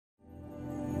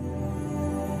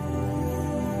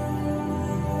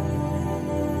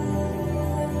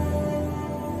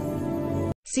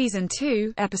Season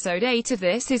 2, Episode 8 of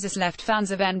This Is Us left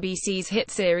fans of NBC's hit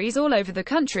series all over the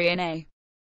country in a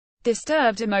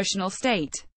disturbed emotional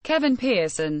state. Kevin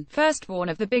Pearson, firstborn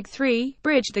of the Big Three,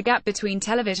 bridged the gap between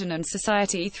television and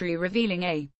society through revealing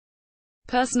a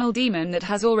personal demon that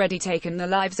has already taken the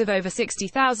lives of over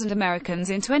 60,000 Americans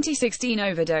in 2016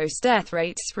 overdose death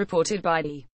rates, reported by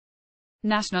the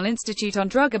National Institute on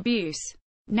Drug Abuse.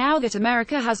 Now that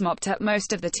America has mopped up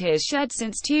most of the tears shed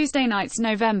since Tuesday night's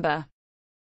November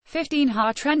 15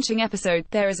 heart-wrenching episode,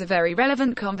 there is a very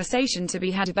relevant conversation to be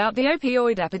had about the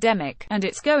opioid epidemic, and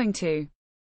it's going to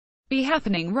be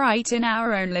happening right in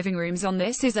our own living rooms on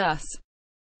This Is Us.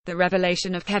 The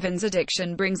revelation of Kevin's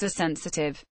addiction brings a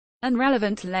sensitive and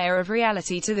relevant layer of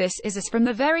reality to This Is Us from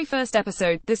the very first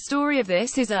episode. The story of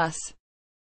This Is Us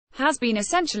has been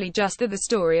essentially just the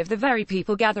story of the very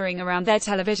people gathering around their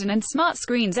television and smart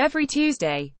screens every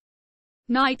Tuesday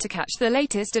night to catch the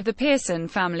latest of the Pearson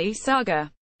family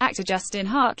saga. Actor Justin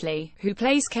Hartley, who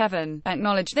plays Kevin,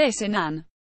 acknowledged this in an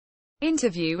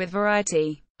interview with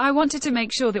Variety. "I wanted to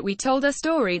make sure that we told a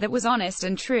story that was honest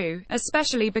and true,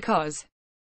 especially because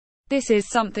this is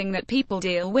something that people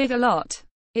deal with a lot.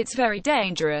 It's very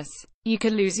dangerous. You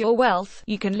can lose your wealth,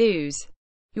 you can lose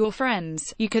your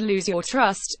friends, you can lose your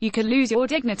trust, you can lose your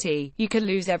dignity, you can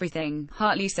lose everything,"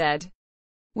 Hartley said.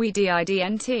 "We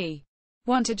didn't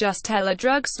want to just tell a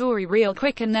drug story real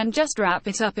quick and then just wrap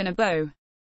it up in a bow.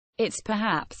 It's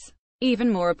perhaps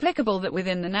even more applicable that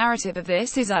within the narrative of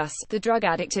This Is Us, the drug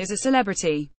addict is a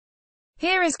celebrity.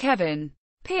 Here is Kevin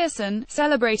Pearson,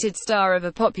 celebrated star of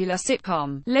a popular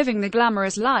sitcom, living the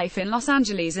glamorous life in Los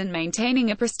Angeles and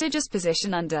maintaining a prestigious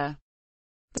position under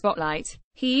the spotlight.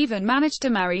 He even managed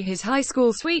to marry his high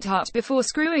school sweetheart before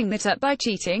screwing that up by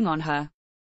cheating on her.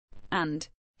 And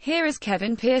here is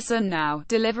Kevin Pearson now,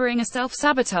 delivering a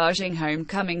self-sabotaging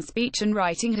homecoming speech and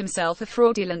writing himself a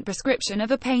fraudulent prescription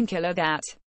of a painkiller that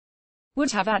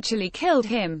would have actually killed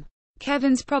him.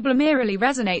 Kevin's problem eerily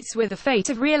resonates with the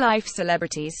fate of real-life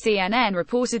celebrities. CNN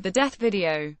reported the death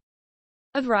video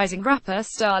of rising rapper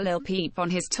star Lil Peep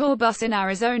on his tour bus in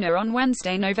Arizona on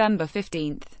Wednesday, November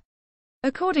 15.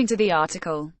 According to the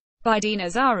article by Dina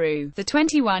Zaru, the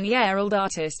 21-year-old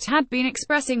artist had been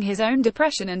expressing his own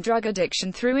depression and drug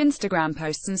addiction through Instagram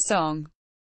posts and song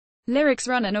lyrics.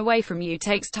 "Running away from you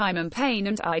takes time and pain,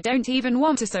 and I don't even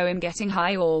want to, so I'm getting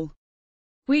high all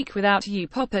week without you,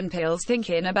 poppin' pills,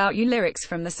 thinking about you." Lyrics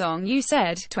from the song You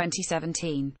Said,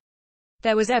 2017.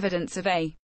 There was evidence of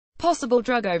a possible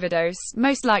drug overdose,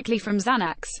 most likely from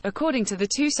Xanax, according to the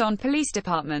Tucson Police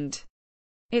Department.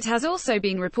 It has also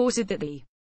been reported that the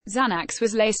Xanax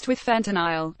was laced with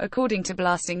fentanyl, according to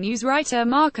Blasting News writer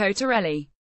Marco Torelli.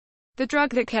 The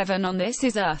drug that Kevin on This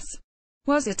Is Us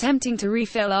was attempting to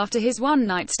refill after his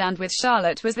one-night stand with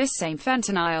Charlotte was this same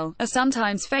fentanyl, a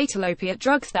sometimes fatal opiate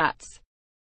drug that's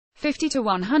 50 to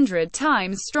 100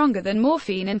 times stronger than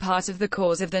morphine and part of the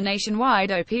cause of the nationwide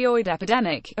opioid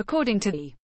epidemic, according to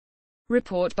the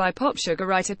report by Pop Sugar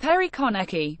writer Perry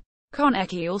Konecki.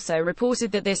 Konecki also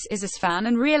reported that This Is Us fan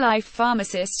and real-life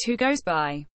pharmacist who goes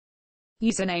by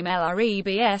username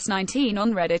LREBS19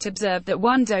 on Reddit observed that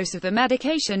one dose of the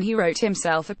medication he wrote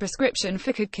himself a prescription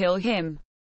for could kill him.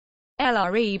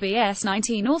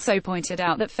 LREBS19 also pointed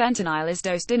out that fentanyl is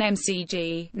dosed in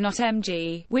mcg, not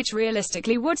mg, which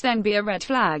realistically would then be a red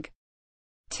flag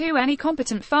to any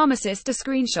competent pharmacist. A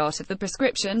screenshot of the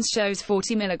prescriptions shows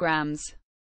 40 milligrams.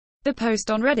 The post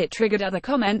on Reddit triggered other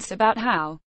comments about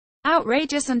how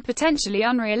outrageous and potentially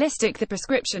unrealistic the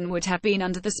prescription would have been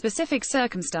under the specific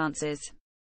circumstances.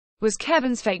 Was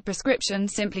Kevin's fake prescription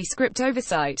simply script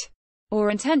oversight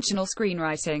or intentional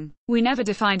screenwriting? We never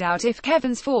did find out if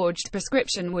Kevin's forged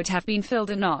prescription would have been filled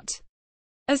or not.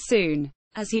 As soon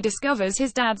as he discovers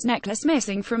his dad's necklace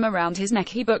missing from around his neck,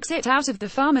 he books it out of the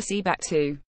pharmacy back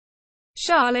to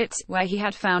Charlotte, where he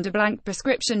had found a blank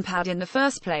prescription pad in the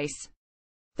first place.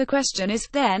 The question is,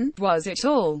 then, was it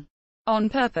all on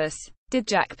purpose? Did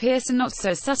Jack Pearson not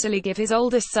so subtly give his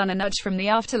oldest son a nudge from the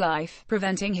afterlife,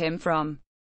 preventing him from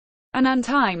an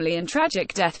untimely and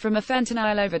tragic death from a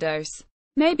fentanyl overdose?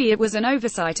 Maybe it was an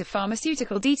oversight of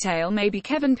pharmaceutical detail. Maybe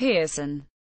Kevin Pearson,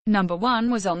 number one,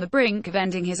 was on the brink of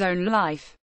ending his own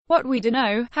life. What we do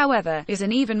know, however, is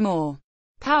an even more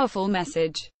powerful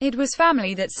message. It was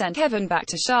family that sent Kevin back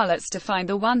to Charlotte's to find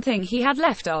the one thing he had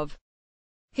left of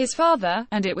his father,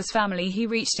 and it was family he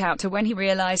reached out to when he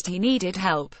realized he needed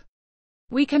help.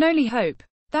 We can only hope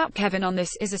that Kevin on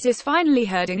This Is Us is finally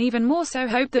heard, and even more so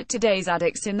hope that today's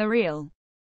addicts in the real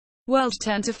world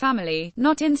turn to family,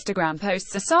 not Instagram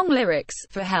posts or song lyrics,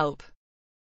 for help.